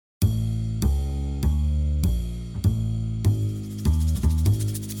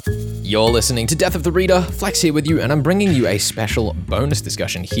You're listening to Death of the Reader. Flex here with you, and I'm bringing you a special bonus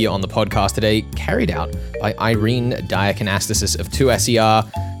discussion here on the podcast today, carried out by Irene Diakonastasis of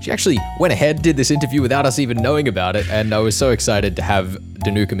 2SER. She actually went ahead, did this interview without us even knowing about it, and I was so excited to have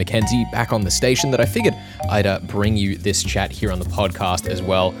Danuka McKenzie back on the station that I figured I'd bring you this chat here on the podcast as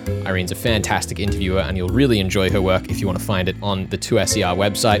well. Irene's a fantastic interviewer, and you'll really enjoy her work if you want to find it on the 2SER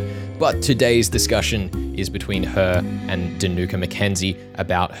website. But today's discussion is between her and Danuka McKenzie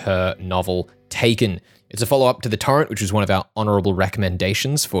about her novel Taken. It's a follow-up to The Torrent, which was one of our honorable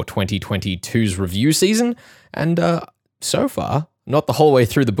recommendations for 2022's review season. And so far, not the whole way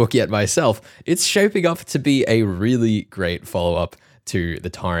through the book yet myself, it's shaping up to be a really great follow-up to The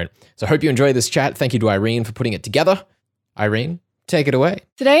Torrent. So I hope you enjoy this chat. Thank you to Irene for putting it together. Irene, take it away.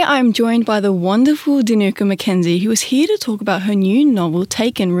 Today I'm joined by the wonderful Danuka McKenzie, who is here to talk about her new novel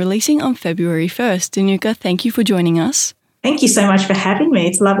Taken, releasing on February 1st. Danuka, thank you for joining us. Thank you so much for having me.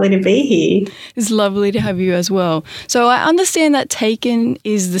 It's lovely to be here. It's lovely to have you as well. So I understand that Taken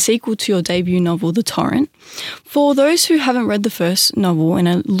is the sequel to your debut novel, The Torrent. For those who haven't read the first novel and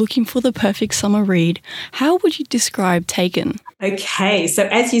are looking for the perfect summer read, how would you describe Taken? Okay, so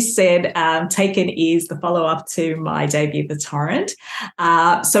as you said, Taken is the follow-up to my debut, The Torrent.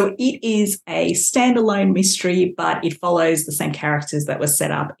 So it is a standalone mystery, but it follows the same characters that were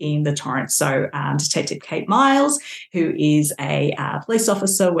set up in The Torrent. So Detective Kate Miles, who is a police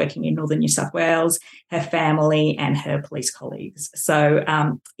officer working in northern New South Wales, her family and her police colleagues. So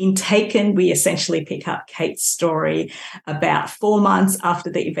in Taken, we essentially pick up Kate's story about 4 months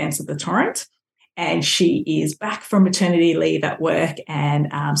after the events of The Torrent. And she is back from maternity leave at work and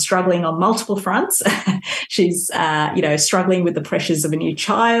struggling on multiple fronts. She's, struggling with the pressures of a new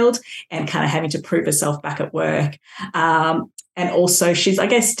child and kind of having to prove herself back at work. And also she's, I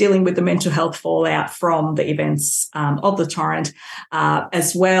guess, dealing with the mental health fallout from the events of The Torrent.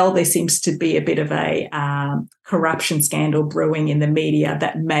 As well, there seems to be a bit of a corruption scandal brewing in the media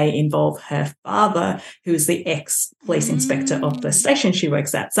that may involve her father, who is the ex-police inspector of the station she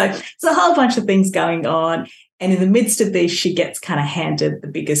works at. So it's a whole bunch of things going on. And in the midst of this, she gets kind of handed the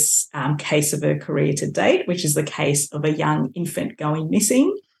biggest case of her career to date, which is the case of a young infant going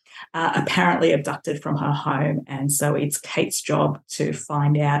missing. Apparently abducted from her home. And so it's Kate's job to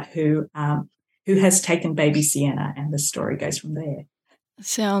find out who has taken baby Sienna, and the story goes from there.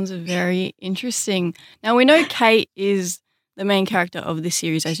 Sounds very interesting. Now, we know Kate is the main character of this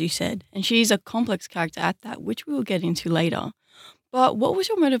series, as you said, and she's a complex character at that, which we will get into later. But what was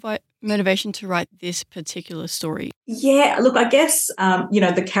your motivation to write this particular story? Yeah, look, I guess,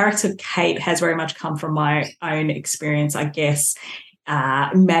 the character of Kate has very much come from my own experience, I guess,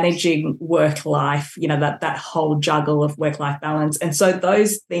 managing work life, that whole juggle of work-life balance. And so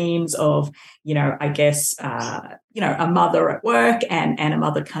those themes of, a mother at work and a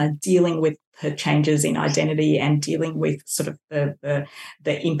mother kind of dealing with her changes in identity and dealing with sort of the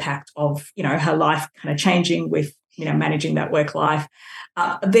impact of, her life kind of changing with, managing that work life.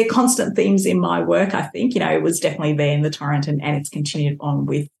 They're constant themes in my work, I think. It was definitely there in The Torrent and it's continued on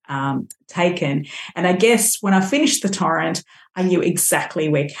with Taken. And I guess when I finished The Torrent, I knew exactly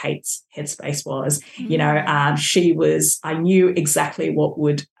where Kate's headspace was. I knew exactly what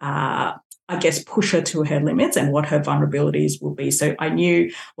would, push her to her limits and what her vulnerabilities will be. So I knew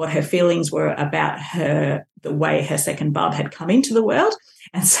what her feelings were about the way her second bub had come into the world.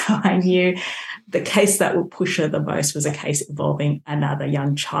 And so I knew the case that would push her the most was a case involving another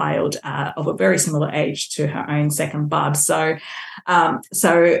young child of a very similar age to her own second bub. So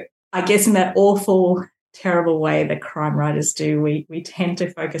I guess in that awful, terrible way that crime writers do, we tend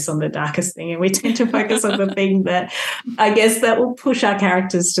to focus on the darkest thing, and we tend to focus on the thing that I guess that will push our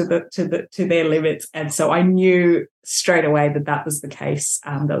characters to their limits. And so I knew straight away that was the case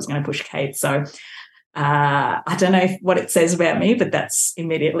that was going to push Kate. So I don't know what it says about me, but that's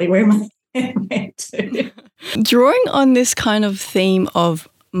immediately where my head went to. Drawing on this kind of theme of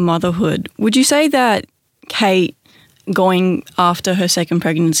motherhood, would you say that Kate going after her second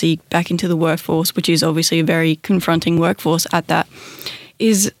pregnancy back into the workforce, which is obviously a very confronting workforce at that,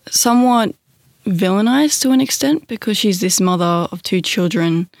 is somewhat villainized to an extent because she's this mother of 2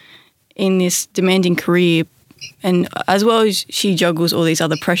 children in this demanding career, and as well as she juggles all these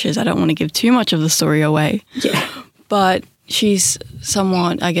other pressures. I don't want to give too much of the story away. Yeah. But she's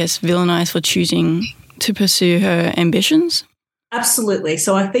somewhat, I guess, villainized for choosing to pursue her ambitions. Absolutely.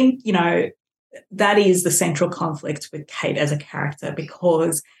 So I think, that is the central conflict with Kate as a character,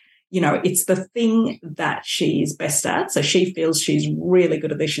 because, it's the thing that she's best at. So she feels she's really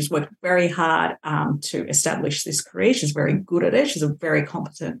good at this. She's worked very hard to establish this career. She's very good at it. She's a very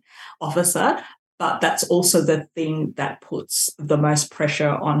competent officer. but that's also the thing that puts the most pressure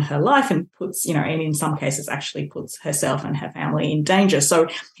on her life and puts, and in some cases actually puts herself and her family in danger. So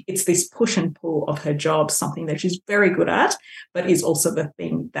it's this push and pull of her job, something that she's very good at, but is also the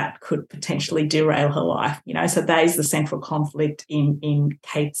thing that could potentially derail her life, So that is the central conflict in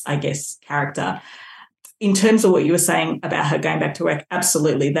Kate's, I guess, character. In terms of what you were saying about her going back to work,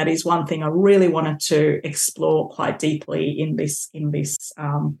 absolutely, that is one thing I really wanted to explore quite deeply in this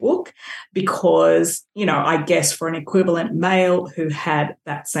book, because I guess for an equivalent male who had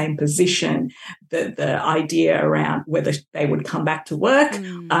that same position, the idea around whether they would come back to work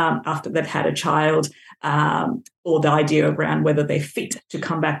after they've had a child, or the idea around whether they're fit to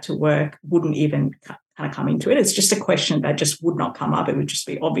come back to work wouldn't even kind of come into it. It's just a question that just would not come up. It would just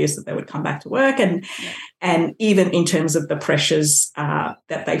be obvious that they would come back to work, and even in terms of the pressures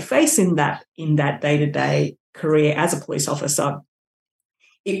that they face in that day-to-day career as a police officer,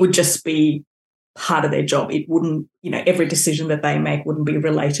 it would just be part of their job. It wouldn't, every decision that they make wouldn't be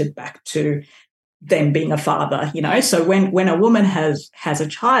related back to them being a father, So when a woman has a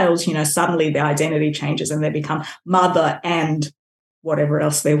child, suddenly their identity changes and they become mother and whatever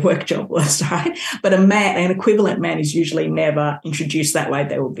else their work job was, right? But an equivalent man is usually never introduced that way.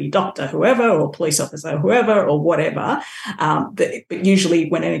 They will be doctor, whoever, or police officer, whoever, or whatever. But usually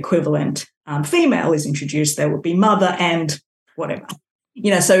when an equivalent female is introduced, there will be mother and whatever.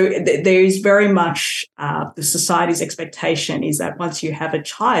 So there is very much the society's expectation is that once you have a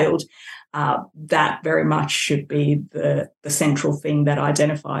child, that very much should be the central thing that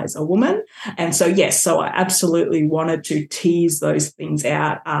identifies a woman. And so, yes, so I absolutely wanted to tease those things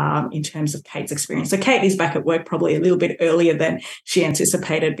out in terms of Kate's experience. So Kate is back at work probably a little bit earlier than she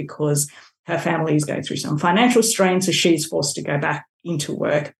anticipated because her family is going through some financial strain, so she's forced to go back into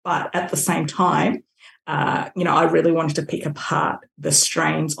work. But at the same time, I really wanted to pick apart the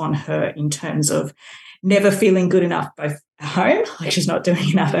strains on her in terms of never feeling good enough both at home, like she's not doing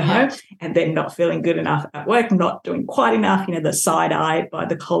enough at home, and then not feeling good enough at work, not doing quite enough, the side-eye by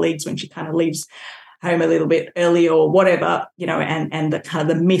the colleagues when she kind of leaves home a little bit early or whatever, and the kind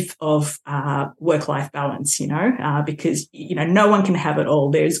of the myth of work-life balance, because, no one can have it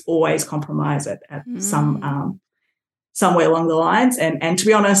all. There's always compromise at somewhere along the lines. And to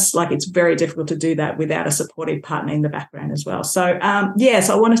be honest, like it's very difficult to do that without a supportive partner in the background as well. So,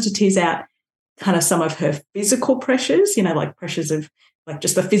 so I wanted to tease out kind of some of her physical pressures, like pressures of like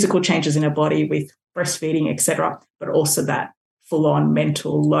just the physical changes in her body with breastfeeding, etc., but also that full-on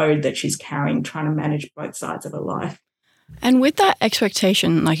mental load that she's carrying, trying to manage both sides of her life. And with that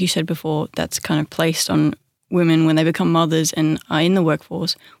expectation, like you said before, that's kind of placed on women when they become mothers and are in the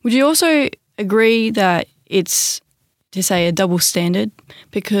workforce, would you also agree that it's, to say, a double standard?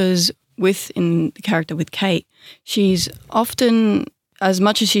 Because in the character with Kate, she's often, as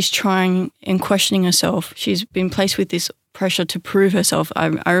much as she's trying and questioning herself, she's been placed with this pressure to prove herself.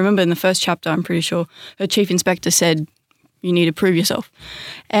 I remember in the first chapter, I'm pretty sure, her chief inspector said, you need to prove yourself.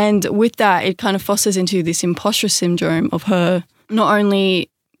 And with that, it kind of fosters into this imposter syndrome of her not only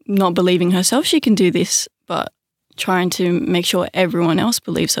not believing herself she can do this, but trying to make sure everyone else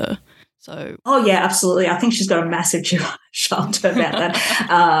believes her. So, oh, yeah, absolutely. I think she's got a massive chip on her shoulder about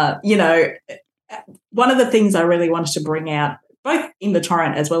that. One of the things I really wanted to bring out, both in The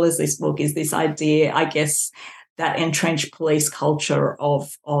Torrent as well as this book, is this idea, I guess, that entrenched police culture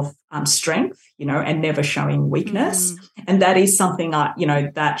of strength, and never showing weakness. And that is something,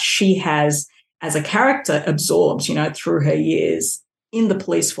 that she has, as a character, absorbed, through her years in the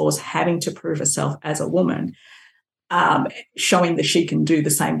police force, having to prove herself as a woman, showing that she can do the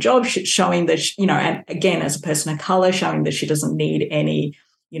same job, showing that, and again, as a person of colour, showing that she doesn't need any,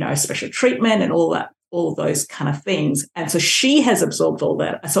 special treatment and all of those kind of things. And so she has absorbed all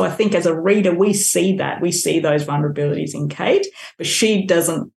that. So I think as a reader, we see those vulnerabilities in Kate, but she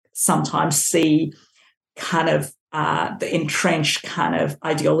doesn't sometimes see kind of the entrenched kind of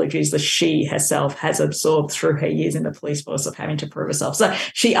ideologies that she herself has absorbed through her years in the police force of having to prove herself. So I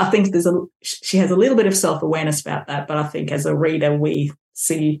think she has a little bit of self-awareness about that, but I think as a reader, we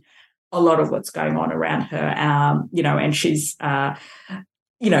see a lot of what's going on around her, and she's,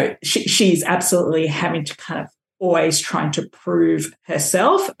 she's absolutely having to kind of always trying to prove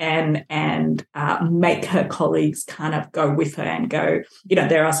herself and make her colleagues kind of go with her and go,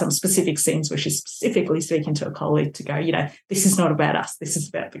 there are some specific scenes where she's specifically speaking to a colleague to go, this is not about us, this is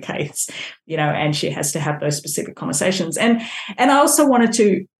about the case, and she has to have those specific conversations. And I also wanted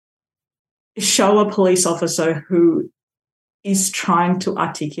to show a police officer who is trying to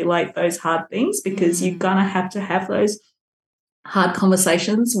articulate those hard things, because you're going to have those hard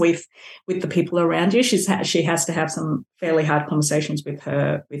conversations with the people around you. She has to have some fairly hard conversations with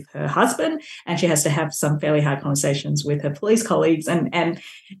her husband, and she has to have some fairly hard conversations with her police colleagues, and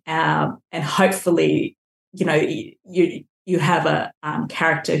hopefully, you have a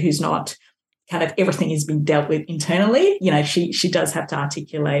character who's not kind of everything is being dealt with internally. She does have to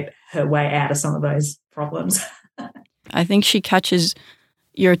articulate her way out of some of those problems. I think she catches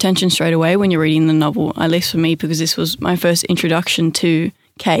your attention straight away when you're reading the novel, at least for me, because this was my first introduction to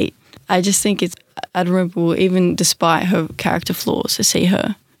Kate. I just think it's admirable, even despite her character flaws, to see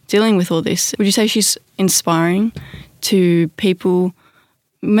her dealing with all this. Would you say she's inspiring to people,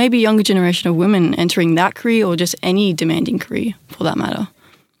 maybe younger generation of women entering that career or just any demanding career for that matter?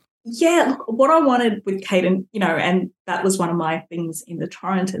 Yeah, look, what I wanted with Kate, and that was one of my things in the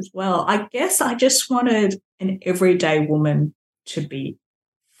torrent as well. I guess I just wanted an everyday woman to be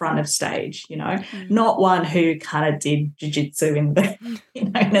front of stage, not one who kind of did jiu-jitsu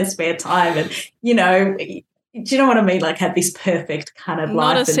in her spare time, and do you know what I mean? Like had this perfect kind of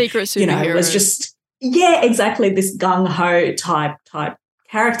life, not a secret superhero. Was just exactly this gung ho type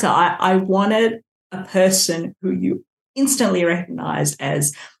character. I wanted a person who you instantly recognized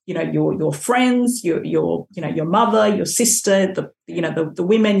as your friends, your mother, your sister, the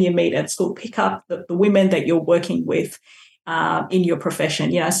women you meet at school pickup, the women that you're working with in your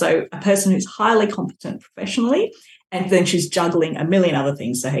profession, so a person who's highly competent professionally, and then she's juggling a million other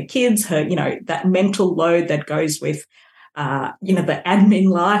things. So her kids, her, that mental load that goes with, the admin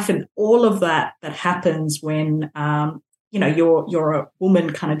life and all of that happens when, you're a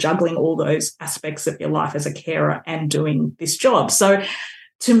woman kind of juggling all those aspects of your life as a carer and doing this job. So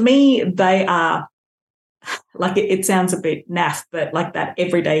to me, they are like, it sounds a bit naff, but like that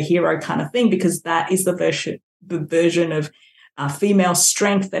everyday hero kind of thing, because that is the version of female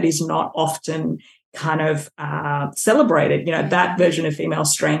strength that is not often kind of celebrated. That version of female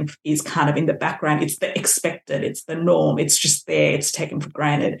strength is kind of in the background. It's the expected, it's the norm, it's just there, it's taken for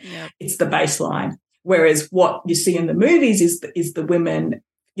granted. Yep. It's the baseline. Whereas what you see in the movies is the women,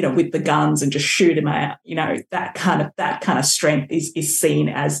 with the guns and just shoot them out. That kind of strength is seen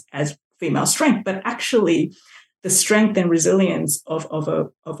as female strength, but actually the strength and resilience of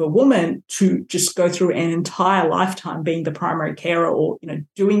a woman to just go through an entire lifetime being the primary carer, or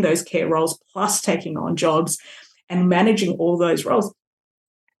doing those care roles plus taking on jobs and managing all those roles,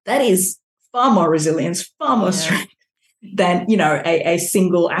 that is far more resilience, far more strength than a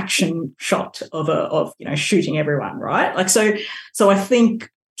single action shot of shooting everyone, right? Like so I think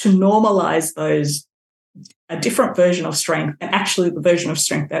to normalize those, a different version of strength, and actually the version of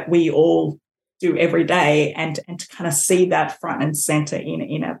strength that we all do every day, and to kind of see that front and center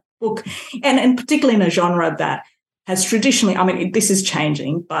in a book, and particularly in a genre that has traditionally, I mean, this is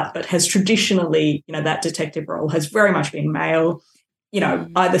changing, but has traditionally, that detective role has very much been male,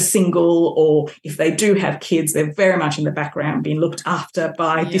 either single, or if they do have kids, they're very much in the background being looked after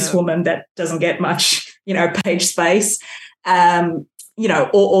by this woman that doesn't get much, page space,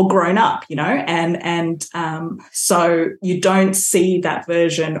 or grown up, and so you don't see that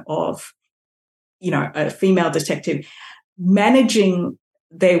version of, a female detective managing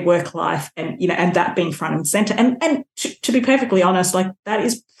their work life and that being front and center. And to be perfectly honest, like that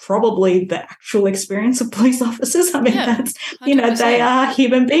is probably the actual experience of police officers. I mean, that's, 100%. They are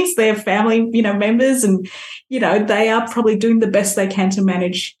human beings, they're family, members, and, they are probably doing the best they can to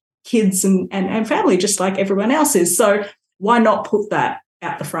manage kids and family, just like everyone else is. So why not put that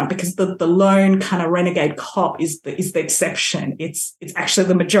out the front? Because the lone kind of renegade cop is the exception. It's actually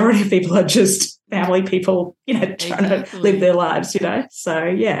the majority of people are just family people, trying to live their lives, So,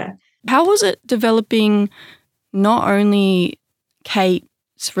 yeah. How was it developing not only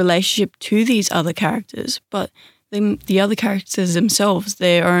Kate's relationship to these other characters, but the other characters themselves,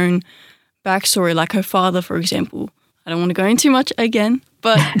 their own backstory, like her father, for example? I don't want to go into much again,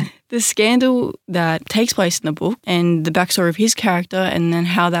 but the scandal that takes place in the book and the backstory of his character, and then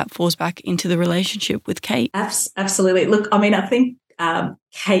how that falls back into the relationship with Kate. Absolutely. Look, I mean, I think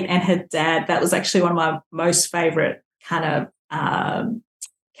Kate and her dad, that was actually one of my most favourite kind of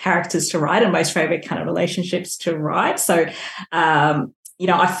characters to write, and most favourite kind of relationships to write. So,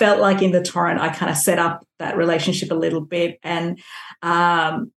 I felt like in the torrent, I kind of set up that relationship a little bit, and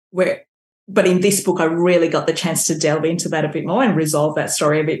but in this book, I really got the chance to delve into that a bit more and resolve that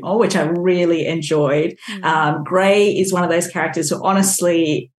story a bit more, which I really enjoyed. Mm-hmm. Gray is one of those characters who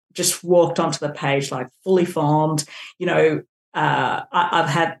honestly just walked onto the page like fully formed. I've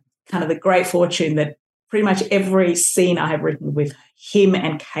had kind of the great fortune that pretty much every scene I have written with him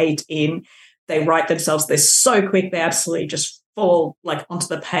and Kate in, they write themselves. They're so quick. They absolutely just fall like onto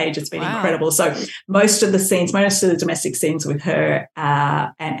the page. It's been incredible. So most of the domestic scenes with her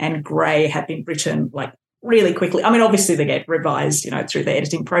and Gray have been written like really quickly. I mean, obviously they get revised, through the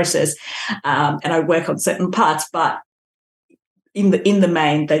editing process, and I work on certain parts, but in the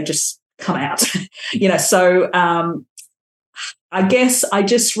main, they just come out, So I guess I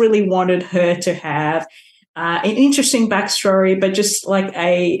just really wanted her to have an interesting backstory, but just like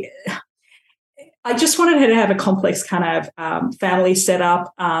I just wanted her to have a complex kind of family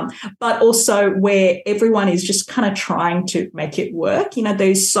setup, but also where everyone is just kind of trying to make it work.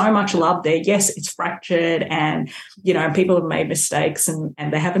 There's so much love there. Yes, it's fractured and, people have made mistakes and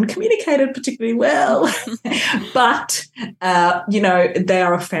they haven't communicated particularly well. But, they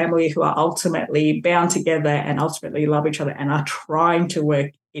are a family who are ultimately bound together and ultimately love each other and are trying to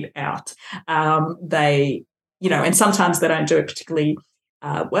work it out. And sometimes they don't do it particularly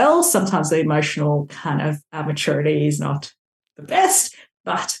well. Sometimes the emotional kind of maturity is not the best,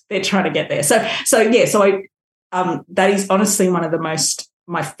 but they're trying to get there. So that is honestly one of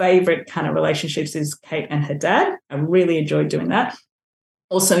my favorite kind of relationships is Kate and her dad. I really enjoyed doing that.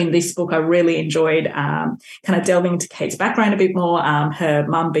 Also in this book, I really enjoyed kind of delving into Kate's background a bit more. Her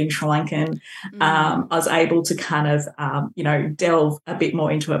mum being Sri Lankan, I was able to kind of, delve a bit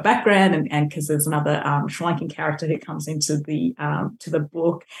more into her background, and because there's another Sri Lankan character who comes into the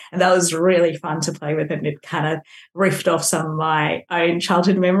book, and that was really fun to play with, and it kind of riffed off some of my own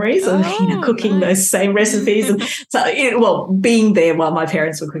childhood memories of cooking those same recipes, and so being there while my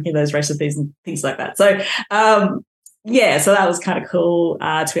parents were cooking those recipes and things like that. So. So that was kind of cool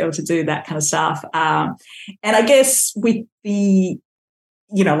to be able to do that kind of stuff. And I guess with the,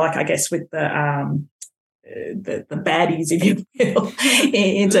 with the baddies, if you will,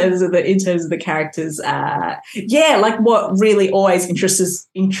 in terms of the characters, what really always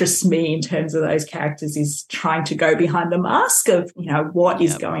interests me in terms of those characters is trying to go behind the mask of what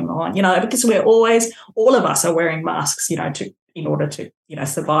is going on. Because we're always, all of us are wearing masks, in order to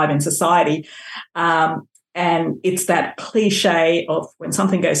survive in society. And it's that cliche of when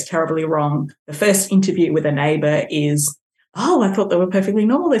something goes terribly wrong, the first interview with a neighbour is, oh, I thought they were perfectly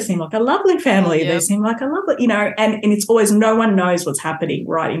normal. They seem like a lovely family. Yep. They seem like a lovely, and it's always no one knows what's happening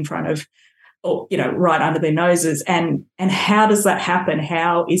right in front of, or, right under their noses. And how does that happen?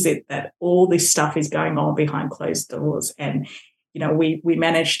 How is it that all this stuff is going on behind closed doors? And, we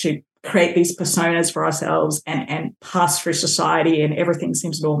manage to create these personas for ourselves and pass through society and everything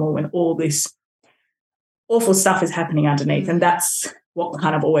seems normal when all this awful stuff is happening underneath. And that's what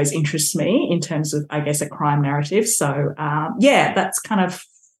kind of always interests me in terms of, I guess, a crime narrative. So, that's kind of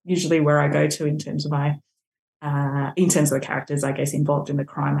usually where I go to in terms of the characters, I guess, involved in the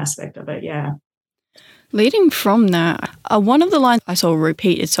crime aspect of it. Yeah. Leading from that, one of the lines I saw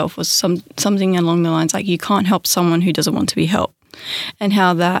repeat itself was something along the lines like, you can't help someone who doesn't want to be helped, and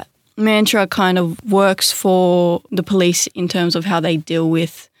how that mantra kind of works for the police in terms of how they deal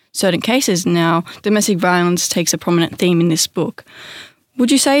with certain cases. Now, domestic violence takes a prominent theme in this book. Would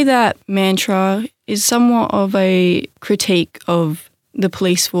you say that mantra is somewhat of a critique of the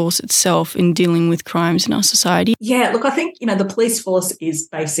police force itself in dealing with crimes in our society? Yeah, look, I think, the police force is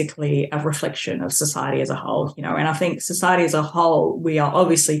basically a reflection of society as a whole, and I think society as a whole, we are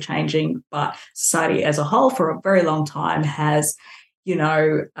obviously changing, but society as a whole for a very long time has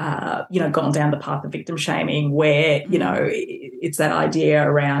gone down the path of victim shaming where, it's that idea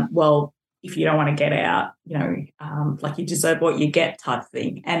around, well, if you don't want to get out, like you deserve what you get type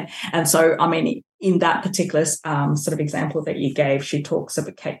thing. And so, I mean, in that particular sort of example that you gave, Kate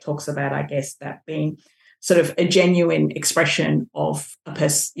talks about, I guess, that being sort of a genuine expression of a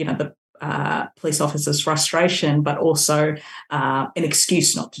person, the police officer's frustration, but also an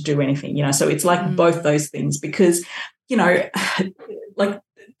excuse not to do anything, so it's like both those things because, like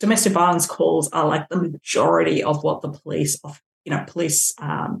domestic violence calls are like the majority of what the police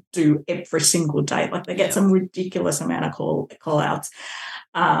do every single day. Like they get some ridiculous amount of call outs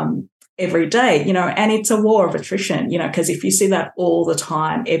every day, and it's a war of attrition, because if you see that all the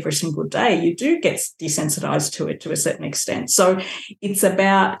time, every single day, you do get desensitized to it to a certain extent. So it's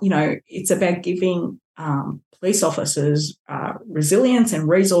about, giving police officers resilience and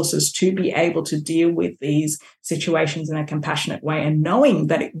resources to be able to deal with these situations in a compassionate way, and knowing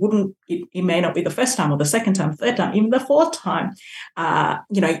that it may not be the first time or the second time, third time, even the fourth time,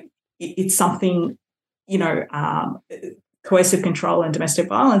 it's something, coercive control and domestic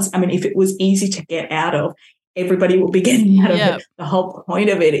violence. I mean, if it was easy to get out of, everybody will be getting out of it. The whole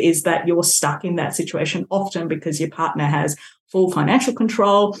point of it is that you're stuck in that situation often because your partner has full financial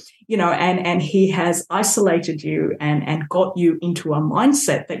control, and he has isolated you and got you into a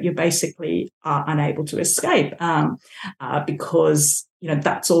mindset that you basically are unable to escape because,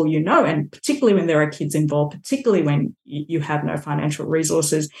 that's all you know. And particularly when there are kids involved, particularly when you have no financial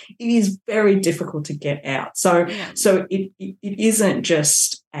resources, it is very difficult to get out. So it isn't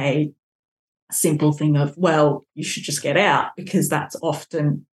just a simple thing of, well, you should just get out, because that's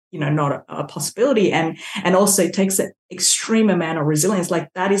often not a possibility, and also it takes an extreme amount of resilience. Like,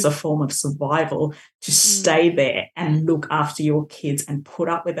 that is a form of survival, to stay there and look after your kids and put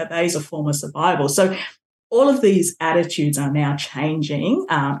up with it. That is a form of survival. So all of these attitudes are now changing,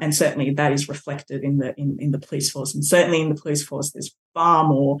 and certainly that is reflected in the police force. And certainly in the police force, there's far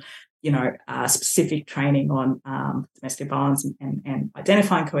more specific training on domestic violence and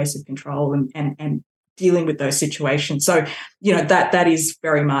identifying coercive control and dealing with those situations. So, that is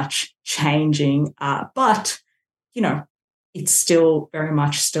very much changing, but, it's still very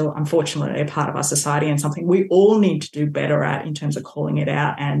much unfortunately a part of our society, and something we all need to do better at in terms of calling it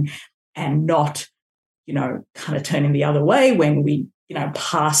out and not, kind of turning the other way when we,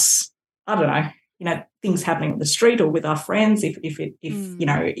 pass, I don't know, things happening on the street or with our friends.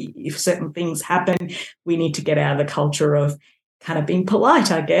 If certain things happen, we need to get out of the culture of kind of being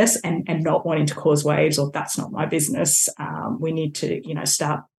polite, I guess, and not wanting to cause waves, or that's not my business. We need to,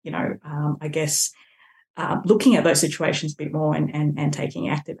 start, I guess, looking at those situations a bit more and taking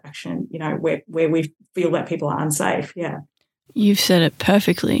active action, where we feel that people are unsafe. Yeah. You've said it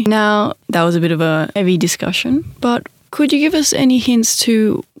perfectly. Now, that was a bit of a heavy discussion, but could you give us any hints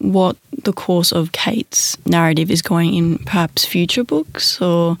to what the course of Kate's narrative is going in perhaps future books,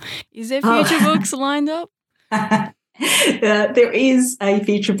 or is there future books lined up? There is a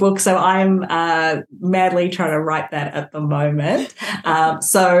future book, so I'm madly trying to write that at the moment.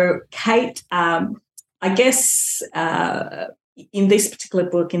 So Kate, I guess in this particular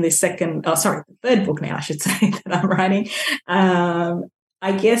book, in this the third book now, I should say, that I'm writing,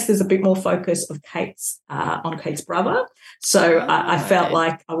 I guess there's a bit more focus of on Kate's brother. So I felt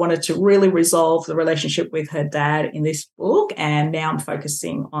like I wanted to really resolve the relationship with her dad in this book, and now I'm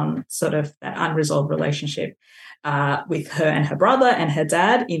focusing on sort of that unresolved relationship with her and her brother and her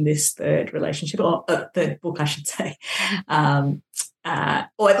dad in this third relationship, or third book, I should say.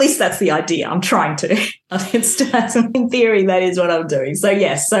 Or at least that's the idea. I'm trying to. In theory, that is what I'm doing. So,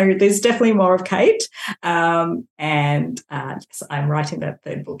 yes, so there's definitely more of Kate. And yes, I'm writing that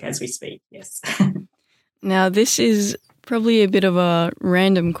third book as we speak, yes. Now, this is probably a bit of a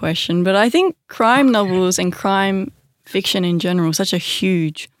random question, but I think crime novels and crime fiction in general is such a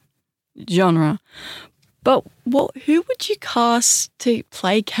huge genre. But who would you cast to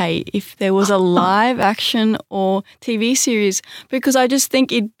play Kate if there was a live action or TV series? Because I just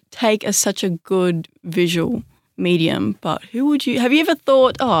think it'd take such a good visual medium. But have you ever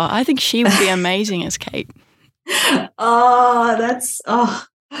thought, I think she would be amazing as Kate? I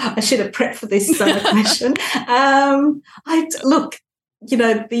should have prepped for this question.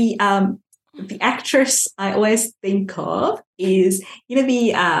 The actress I always think of is,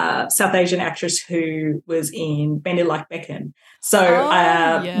 the South Asian actress who was in Bend It Like Beckham. So,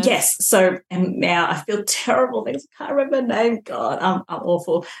 yes. So, and now I feel terrible because I can't remember her name. God, I'm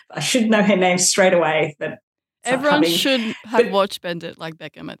awful. I should know her name straight away. But everyone should have watched Bend It Like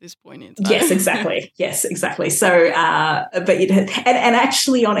Beckham at this point in time. Yes, exactly. Yes, exactly. So, but and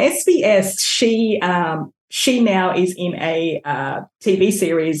actually on SBS, she now is in a TV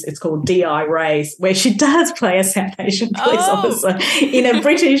series. It's called D.I. Race, where she does play a South Asian police officer in a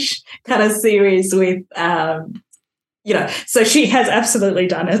British kind of series with, so she has absolutely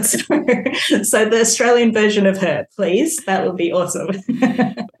done it. So the Australian version of her, please. That would be awesome.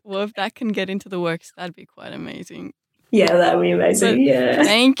 Well, if that can get into the works, that'd be quite amazing. Yeah, that would be amazing. Yeah.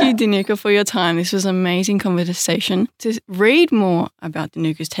 Thank you, Danuka, for your time. This was an amazing conversation. To read more about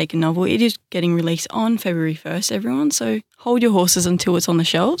Danuka's Taken novel, it is getting released on February 1st, everyone. So hold your horses until it's on the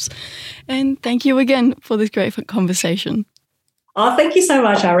shelves. And thank you again for this great conversation. Oh, thank you so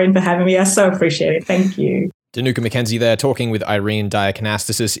much, Irene, for having me. I so appreciate it. Thank you. Danuka McKenzie there, talking with Irene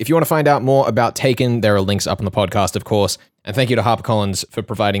Diakanastasis. If you want to find out more about Taken, there are links up on the podcast, of course. And thank you to HarperCollins for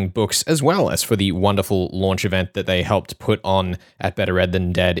providing books, as well as for the wonderful launch event that they helped put on at Better Read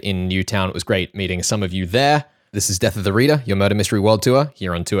Than Dead in Newtown. It was great meeting some of you there. This is Death of the Reader, your murder mystery world tour,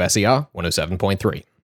 here on 2SER 107.3.